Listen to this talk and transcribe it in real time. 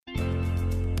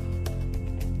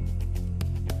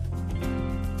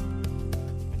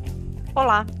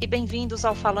Olá e bem-vindos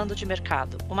ao Falando de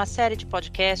Mercado, uma série de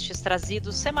podcasts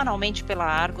trazidos semanalmente pela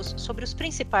Argos sobre os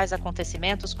principais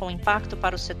acontecimentos com impacto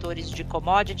para os setores de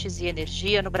commodities e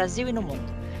energia no Brasil e no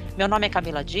mundo. Meu nome é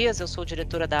Camila Dias, eu sou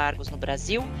diretora da Argos no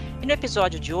Brasil e no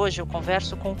episódio de hoje eu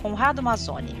converso com Conrado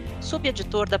Mazzoni,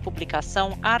 subeditor da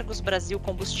publicação Argos Brasil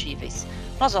Combustíveis.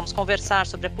 Nós vamos conversar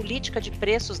sobre a política de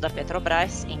preços da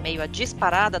Petrobras em meio à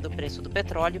disparada do preço do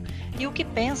petróleo e o que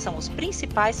pensam os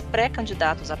principais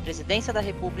pré-candidatos à presidência da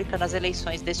República nas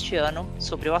eleições deste ano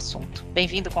sobre o assunto.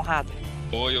 Bem-vindo, Conrado.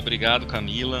 Oi, obrigado,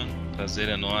 Camila. Prazer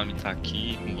enorme estar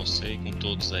aqui com você e com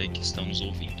todos aí que estão nos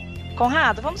ouvindo.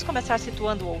 Conrado, vamos começar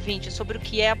situando o ouvinte sobre o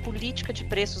que é a política de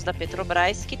preços da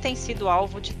Petrobras, que tem sido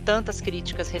alvo de tantas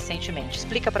críticas recentemente.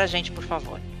 Explica pra gente, por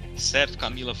favor. Certo,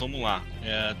 Camila, vamos lá.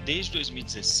 Desde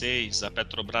 2016, a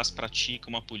Petrobras pratica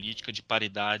uma política de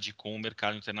paridade com o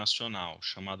mercado internacional,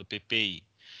 chamado PPI,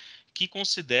 que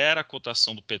considera a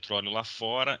cotação do petróleo lá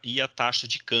fora e a taxa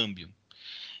de câmbio.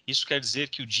 Isso quer dizer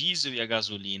que o diesel e a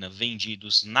gasolina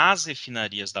vendidos nas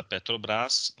refinarias da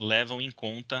Petrobras levam em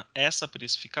conta essa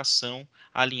precificação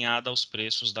alinhada aos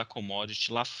preços da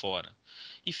commodity lá fora.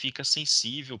 E fica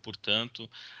sensível, portanto,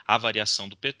 à variação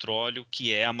do petróleo,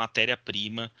 que é a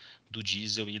matéria-prima do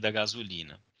diesel e da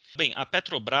gasolina. Bem, a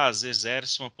Petrobras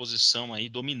exerce uma posição aí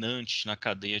dominante na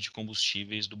cadeia de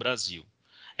combustíveis do Brasil.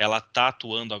 Ela está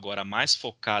atuando agora mais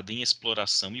focada em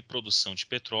exploração e produção de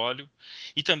petróleo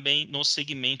e também no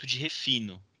segmento de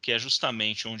refino, que é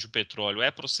justamente onde o petróleo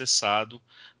é processado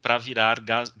para virar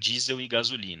diesel e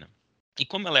gasolina. E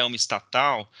como ela é uma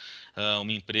estatal,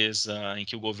 uma empresa em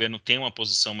que o governo tem uma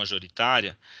posição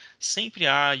majoritária, sempre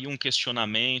há aí um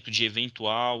questionamento de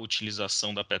eventual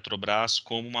utilização da Petrobras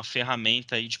como uma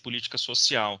ferramenta aí de política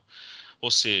social, ou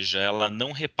seja, ela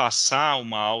não repassar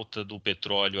uma alta do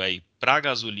petróleo aí para a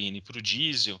gasolina e para o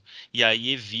diesel, e aí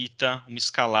evita uma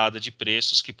escalada de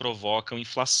preços que provocam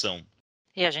inflação.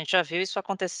 E a gente já viu isso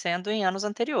acontecendo em anos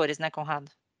anteriores, né,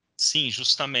 Conrado? Sim,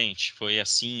 justamente. Foi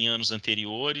assim em anos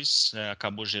anteriores,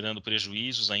 acabou gerando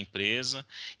prejuízos à empresa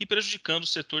e prejudicando o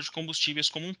setor de combustíveis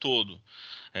como um todo.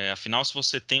 Afinal, se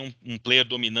você tem um player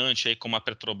dominante aí como a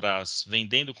Petrobras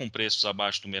vendendo com preços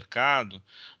abaixo do mercado,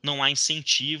 não há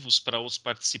incentivos para outros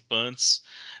participantes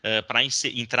para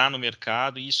entrar no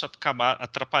mercado e isso acabar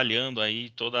atrapalhando aí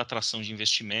toda a atração de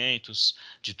investimentos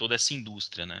de toda essa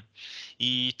indústria, né?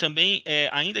 E também,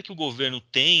 ainda que o governo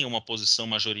tenha uma posição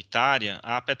majoritária,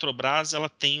 a Petrobras ela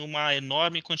tem uma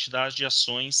enorme quantidade de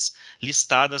ações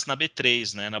listadas na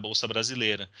B3, né, na Bolsa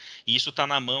Brasileira. E isso está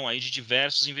na mão aí de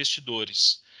diversos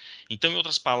investidores. Então, em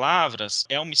outras palavras,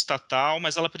 é uma estatal,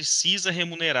 mas ela precisa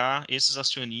remunerar esses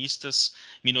acionistas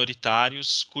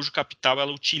minoritários, cujo capital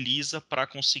ela utiliza para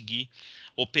conseguir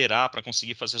operar, para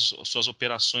conseguir fazer suas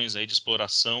operações aí de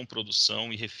exploração,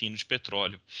 produção e refino de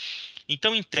petróleo.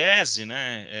 Então, em tese,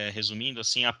 né, resumindo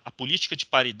assim, a política de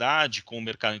paridade com o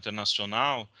mercado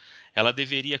internacional, ela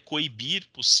deveria coibir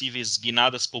possíveis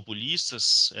guinadas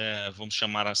populistas, vamos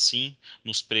chamar assim,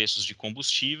 nos preços de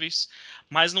combustíveis,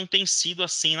 mas não tem sido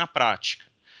assim na prática.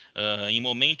 Em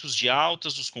momentos de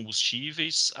altas dos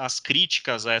combustíveis, as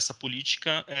críticas a essa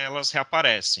política elas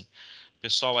reaparecem. O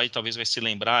pessoal aí talvez vai se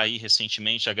lembrar aí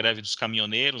recentemente a greve dos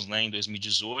caminhoneiros, né, em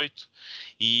 2018,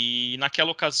 e naquela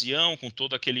ocasião, com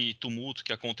todo aquele tumulto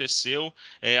que aconteceu,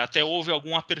 até houve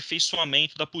algum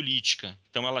aperfeiçoamento da política.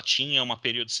 Então ela tinha uma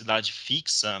periodicidade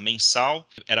fixa, mensal,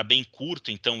 era bem curto,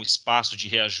 então o espaço de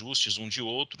reajustes um de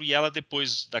outro, e ela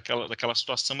depois daquela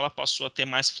situação, ela passou a ter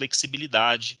mais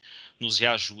flexibilidade nos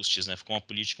reajustes, né, ficou uma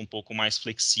política um pouco mais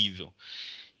flexível.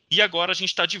 E agora a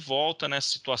gente está de volta nessa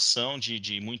situação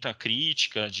de muita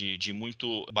crítica, de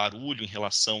muito barulho em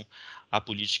relação à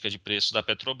política de preço da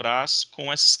Petrobras,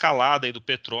 com essa escalada aí do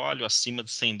petróleo acima de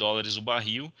US$ 100 o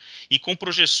barril e com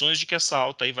projeções de que essa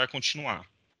alta aí vai continuar.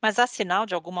 Mas há sinal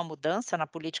de alguma mudança na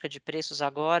política de preços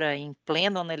agora, em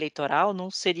pleno ano eleitoral?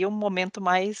 Não seria um momento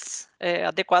mais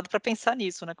adequado para pensar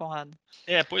nisso, né, Conrado?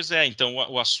 Pois é, então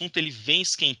o assunto ele vem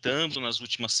esquentando nas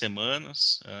últimas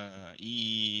semanas,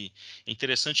 e é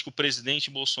interessante que o presidente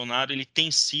Bolsonaro ele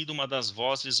tem sido uma das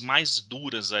vozes mais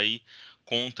duras aí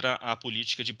contra a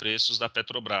política de preços da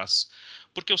Petrobras,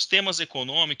 porque os temas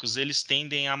econômicos eles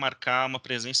tendem a marcar uma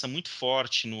presença muito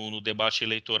forte no debate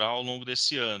eleitoral ao longo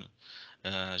desse ano.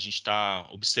 A gente está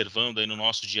observando aí no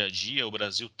nosso dia a dia, o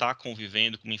Brasil está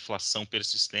convivendo com uma inflação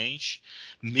persistente,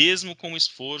 mesmo com o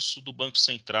esforço do Banco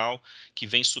Central, que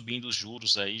vem subindo os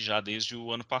juros aí já desde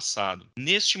o ano passado.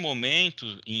 Neste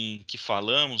momento em que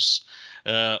falamos,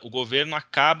 o governo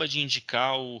acaba de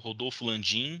indicar o Rodolfo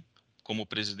Landim como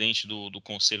presidente do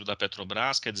Conselho da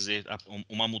Petrobras, quer dizer,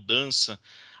 uma mudança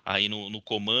aí no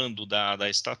comando da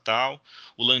estatal.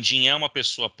 O Landim é uma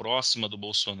pessoa próxima do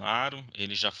Bolsonaro,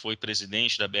 ele já foi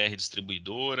presidente da BR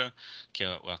Distribuidora, que é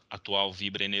a atual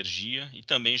Vibra Energia, e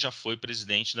também já foi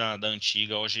presidente da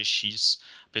antiga OGX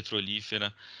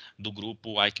Petrolífera do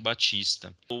grupo Eike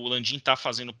Batista. O Landim está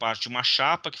fazendo parte de uma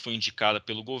chapa que foi indicada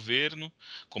pelo governo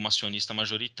como acionista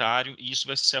majoritário, e isso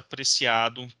vai ser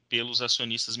apreciado pelos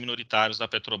acionistas minoritários da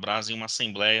Petrobras em uma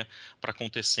assembleia para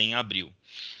acontecer em abril.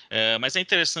 Mas é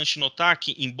interessante notar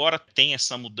que, embora tenha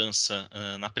essa mudança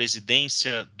na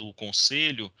presidência do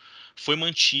Conselho, foi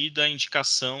mantida a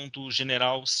indicação do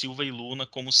general Silva e Luna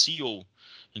como CEO.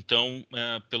 Então,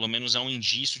 pelo menos é um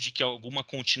indício de que alguma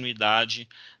continuidade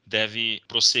deve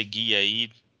prosseguir aí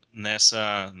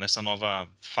nessa nova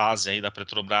fase aí da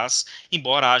Petrobras,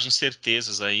 embora haja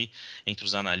incertezas aí entre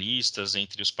os analistas,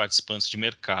 entre os participantes de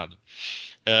mercado.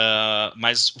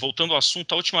 Mas, voltando ao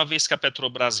assunto, a última vez que a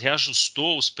Petrobras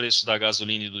reajustou os preços da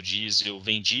gasolina e do diesel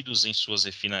vendidos em suas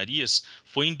refinarias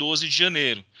foi em 12 de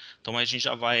janeiro. Então, a gente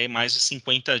já vai mais de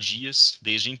 50 dias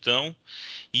desde então.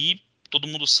 E todo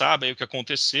mundo sabe aí o que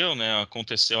aconteceu, né?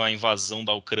 Aconteceu a invasão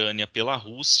da Ucrânia pela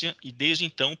Rússia e desde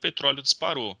então o petróleo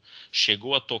disparou.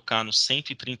 Chegou a tocar nos US$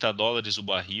 130 o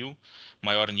barril,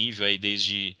 maior nível aí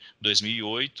desde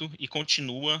 2008 e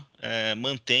continua,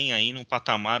 mantém aí num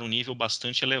patamar, um nível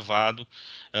bastante elevado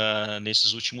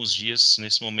nesses últimos dias,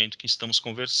 nesse momento que estamos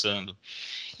conversando.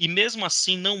 E mesmo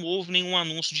assim não houve nenhum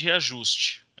anúncio de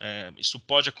reajuste. Isso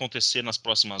pode acontecer nas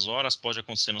próximas horas, pode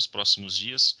acontecer nos próximos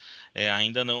dias,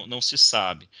 ainda não se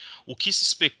sabe. O que se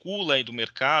especula aí do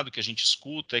mercado, que a gente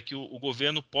escuta, é que o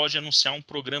governo pode anunciar um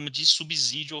programa de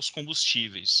subsídio aos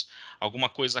combustíveis. Alguma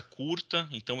coisa curta,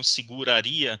 então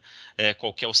seguraria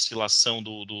qualquer oscilação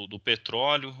do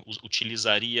petróleo,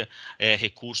 utilizaria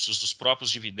recursos dos próprios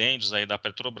dividendos aí da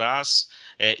Petrobras,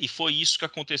 e foi isso que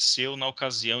aconteceu na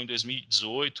ocasião em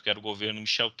 2018, que era o governo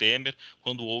Michel Temer,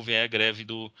 quando houve a greve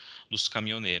dos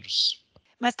caminhoneiros.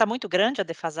 Mas está muito grande a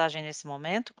defasagem nesse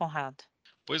momento, Conrado?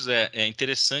 Pois é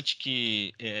interessante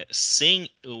que sem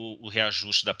o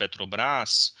reajuste da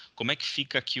Petrobras, como é que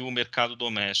fica aqui o mercado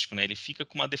doméstico, né? Ele fica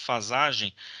com uma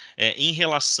defasagem em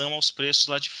relação aos preços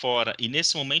lá de fora, e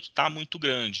nesse momento está muito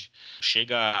grande.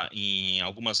 Chega em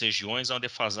algumas regiões a uma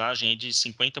defasagem aí de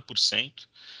 50%.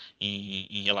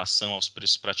 Em relação aos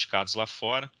preços praticados lá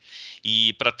fora.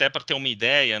 E até para ter uma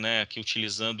ideia, né, que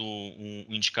utilizando um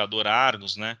indicador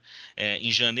Argos, né,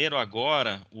 em janeiro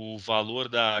agora, o valor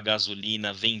da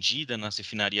gasolina vendida na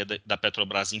refinaria da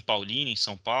Petrobras em Paulínia, em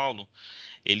São Paulo,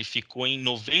 ele ficou em R$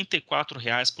 94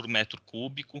 por metro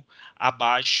cúbico,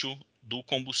 abaixo do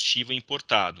combustível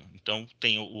importado. Então,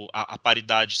 tem a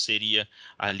paridade seria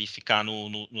ali ficar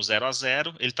no 0 a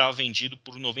 0. Ele estava vendido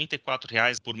por R$ 94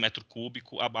 por metro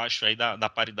cúbico, abaixo aí da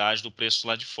paridade do preço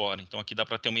lá de fora. Então, aqui dá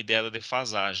para ter uma ideia da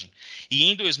defasagem. E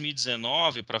em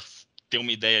 2019, para ter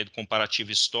uma ideia do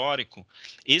comparativo histórico,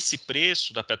 esse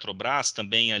preço da Petrobras,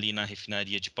 também ali na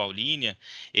refinaria de Paulínia,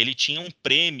 ele tinha um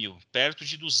prêmio perto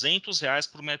de R$ 200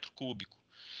 por metro cúbico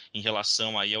em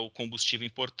relação aí ao combustível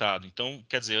importado. Então,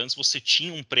 quer dizer, antes você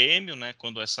tinha um prêmio, né,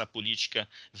 quando essa política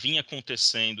vinha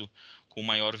acontecendo com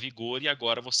maior vigor, e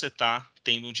agora você está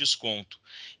tendo um desconto.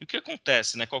 E o que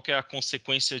acontece, né? Qual que é a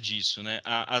consequência disso, né?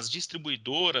 As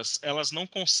distribuidoras, elas não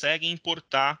conseguem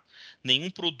importar nenhum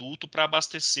produto para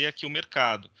abastecer aqui o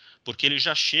mercado, porque ele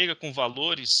já chega com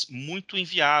valores muito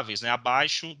inviáveis, né?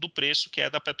 Abaixo do preço que é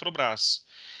da Petrobras.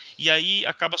 E aí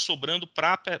acaba sobrando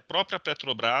para a própria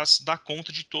Petrobras dar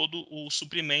conta de todo o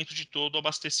suprimento, de todo o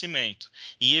abastecimento.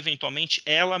 E, eventualmente,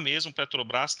 ela mesma,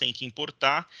 Petrobras, tem que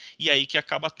importar, e aí que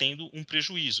acaba tendo um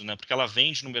prejuízo, né? Porque ela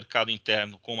vende no mercado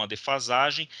interno com uma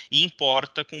defasagem e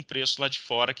importa com o preço lá de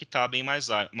fora que está bem mais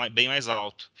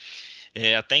alto.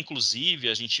 Até inclusive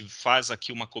a gente faz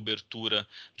aqui uma cobertura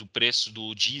do preço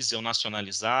do diesel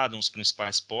nacionalizado nos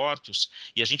principais portos,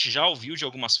 e a gente já ouviu de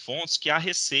algumas fontes que há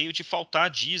receio de faltar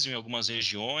diesel em algumas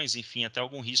regiões, enfim, até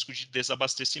algum risco de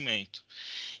desabastecimento.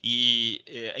 E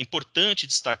é importante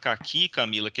destacar aqui,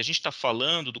 Camila, que a gente está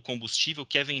falando do combustível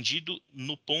que é vendido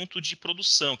no ponto de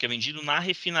produção, que é vendido na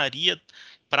refinaria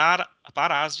para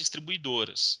as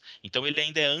distribuidoras. Então, ele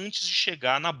ainda é antes de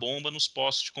chegar na bomba nos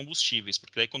postos de combustíveis,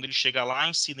 porque daí quando ele chega lá,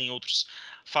 incidem outros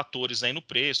fatores aí no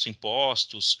preço,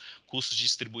 impostos, custos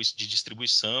de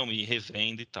distribuição e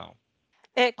revenda e tal.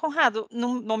 Conrado,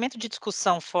 num momento de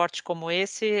discussão forte como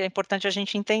esse, é importante a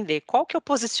gente entender qual que é o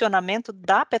posicionamento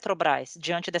da Petrobras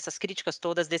diante dessas críticas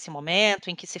todas desse momento,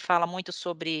 em que se fala muito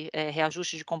sobre,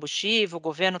 reajuste de combustível, o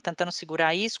governo tentando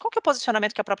segurar isso. Qual que é o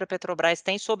posicionamento que a própria Petrobras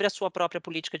tem sobre a sua própria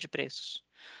política de preços?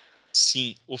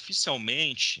 Sim,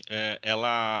 oficialmente,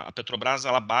 a Petrobras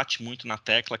ela bate muito na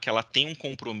tecla que ela tem um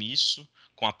compromisso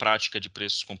com a prática de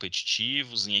preços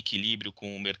competitivos, em equilíbrio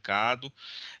com o mercado,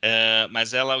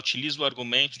 mas ela utiliza o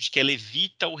argumento de que ela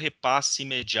evita o repasse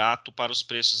imediato para os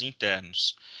preços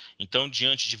internos. Então,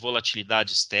 diante de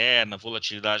volatilidade externa,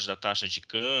 volatilidade da taxa de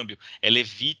câmbio, ela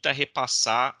evita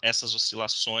repassar essas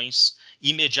oscilações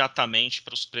imediatamente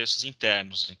para os preços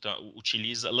internos. Então,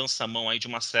 lança mão aí de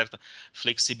uma certa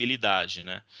flexibilidade,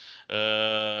 né?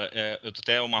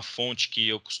 Até uma fonte que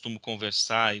eu costumo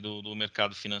conversar aí do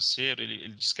mercado financeiro, ele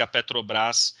diz que a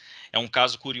Petrobras é um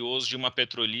caso curioso de uma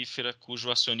petrolífera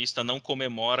cujo acionista não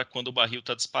comemora quando o barril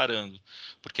está disparando,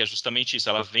 porque é justamente isso,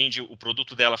 ela vende, o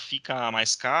produto dela fica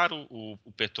mais caro,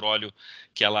 o petróleo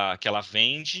que ela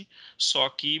vende, só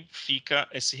que fica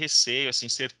esse receio, essa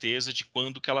incerteza de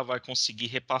quando que ela vai conseguir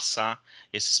repassar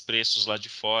esses preços lá de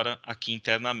fora aqui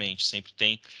internamente, sempre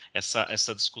tem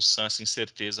essa discussão, essa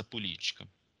incerteza política.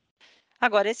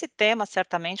 Agora, esse tema,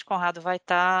 certamente, Conrado, vai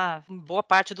estar em boa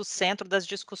parte do centro das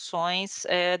discussões,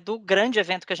 do grande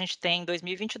evento que a gente tem em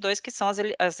 2022, que são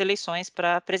as eleições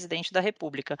para presidente da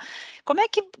República. Como é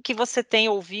que você tem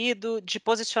ouvido de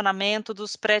posicionamento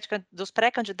dos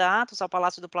pré-candidatos ao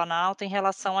Palácio do Planalto em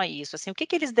relação a isso? Assim, o que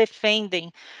eles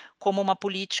defendem como uma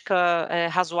política,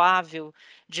 razoável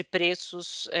de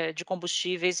preços, de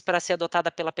combustíveis para ser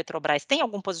adotada pela Petrobras? Tem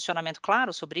algum posicionamento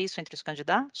claro sobre isso entre os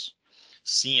candidatos?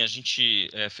 Sim, a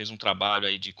gente fez um trabalho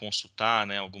aí de consultar,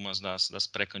 né, algumas das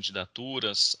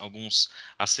pré-candidaturas, alguns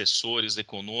assessores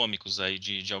econômicos aí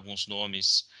de alguns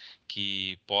nomes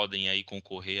que podem aí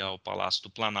concorrer ao Palácio do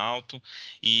Planalto,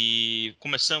 e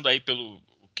começando aí pelo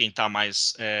quem está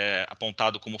mais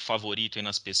apontado como favorito aí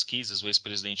nas pesquisas, o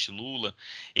ex-presidente Lula,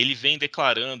 ele vem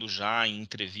declarando já em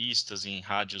entrevistas em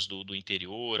rádios do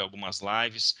interior, algumas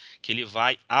lives, que ele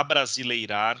vai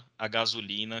abrasileirar a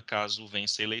gasolina caso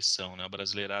vença a eleição, né?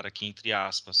 Abrasileirar aqui entre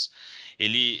aspas.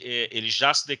 Ele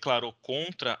já se declarou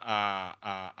contra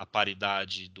a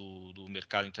paridade do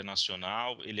mercado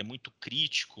internacional, ele é muito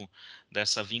crítico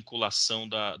dessa vinculação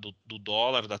do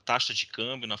dólar, da taxa de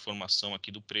câmbio na formação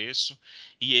aqui do preço,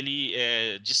 e ele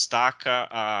destaca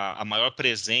a maior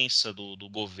presença do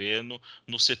governo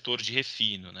no setor de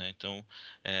refino, né? Então,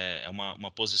 é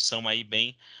uma posição aí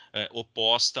bem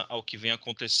oposta ao que vem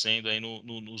acontecendo aí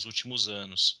nos últimos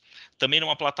anos. Também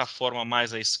numa plataforma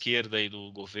mais à esquerda aí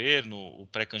do governo, o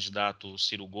pré-candidato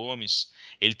Ciro Gomes,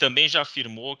 ele também já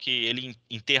afirmou que ele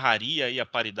enterraria aí a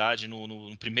paridade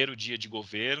no primeiro dia de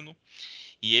governo,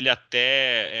 e ele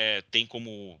até tem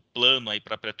como plano aí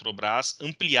para a Petrobras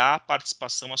ampliar a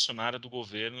participação acionária do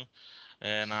governo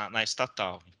na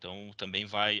estatal. Então, também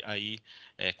vai aí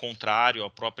contrário ao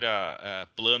próprio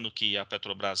plano que a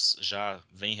Petrobras já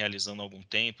vem realizando há algum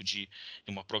tempo, de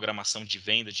uma programação de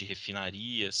venda de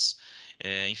refinarias,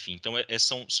 enfim. Então,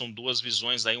 são duas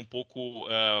visões aí um pouco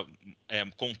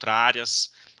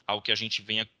contrárias ao que a gente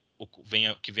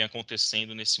que vem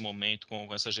acontecendo nesse momento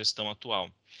com essa gestão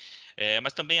atual.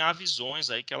 Mas também há visões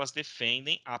aí que elas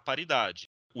defendem a paridade.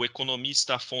 O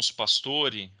economista Afonso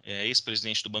Pastore,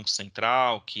 ex-presidente do Banco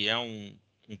Central, que é um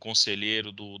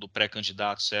conselheiro do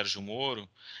pré-candidato Sérgio Moro,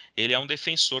 ele é um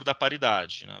defensor da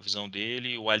paridade. Na visão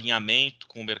dele, o alinhamento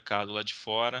com o mercado lá de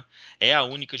fora é a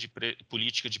única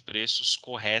política de preços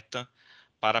correta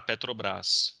para a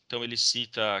Petrobras. Então, ele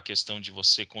cita a questão de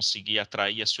você conseguir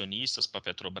atrair acionistas para a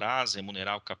Petrobras,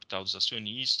 remunerar o capital dos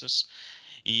acionistas,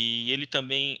 e ele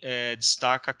também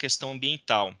destaca a questão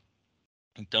ambiental.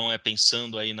 Então,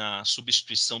 pensando aí na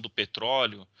substituição do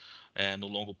petróleo no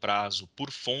longo prazo por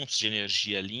fontes de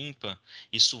energia limpa,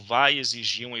 isso vai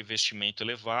exigir um investimento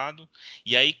elevado,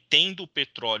 e aí, tendo o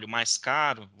petróleo mais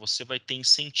caro, você vai ter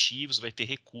incentivos, vai ter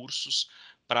recursos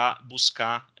para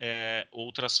buscar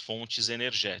outras fontes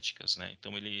energéticas, né?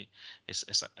 Então,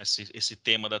 esse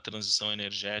tema da transição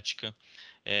energética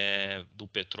do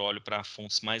petróleo para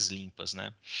fontes mais limpas,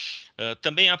 né?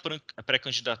 Também a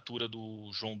pré-candidatura do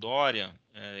João Dória,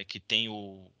 que tem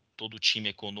todo o time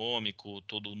econômico,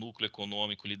 todo o núcleo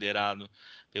econômico liderado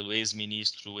pelo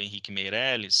ex-ministro Henrique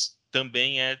Meirelles,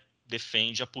 também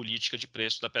defende a política de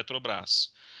preço da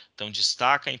Petrobras. Então,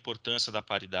 destaca a importância da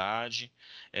paridade,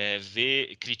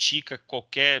 critica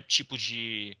qualquer tipo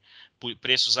de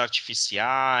preços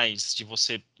artificiais, de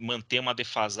você manter uma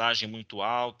defasagem muito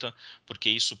alta, porque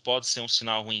isso pode ser um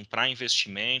sinal ruim para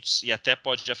investimentos e até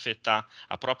pode afetar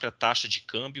a própria taxa de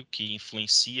câmbio, que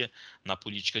influencia na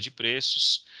política de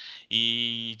preços,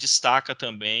 e destaca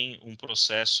também o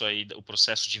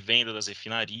processo de venda das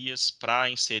refinarias para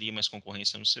inserir mais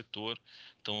concorrência no setor.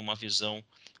 Então, uma visão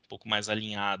um pouco mais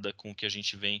alinhada com o que a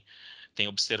gente tem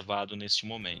observado neste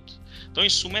momento. Então, em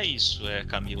suma, é isso,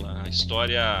 Camila. A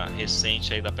história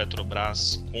recente aí da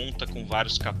Petrobras conta com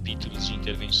vários capítulos de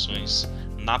intervenções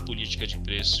na política de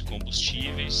preços de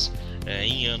combustíveis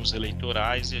em anos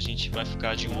eleitorais, e a gente vai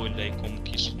ficar de olho aí como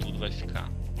que isso tudo vai ficar.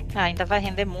 Ainda vai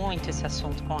render muito esse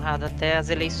assunto, Conrado, até as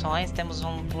eleições, temos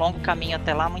um longo caminho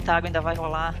até lá, muita água ainda vai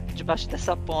rolar debaixo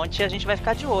dessa ponte, e a gente vai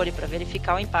ficar de olho para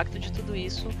verificar o impacto de tudo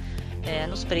isso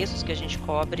nos preços que a gente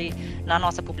cobre na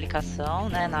nossa publicação,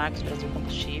 né, na Argos Brasil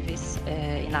Combustíveis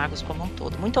e na Argos como um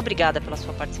todo. Muito obrigada pela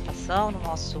sua participação no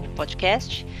nosso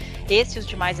podcast. Esse e os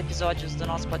demais episódios do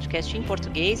nosso podcast em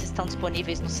português estão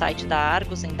disponíveis no site da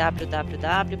Argos em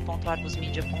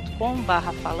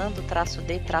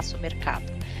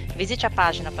www.argosmedia.com/falando-de-mercado. Visite a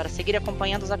página para seguir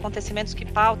acompanhando os acontecimentos que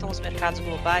pautam os mercados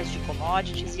globais de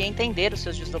commodities e entender os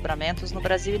seus desdobramentos no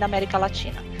Brasil e na América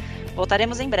Latina.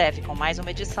 Voltaremos em breve com mais uma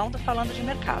edição do Falando de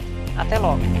Mercado. Até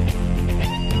logo!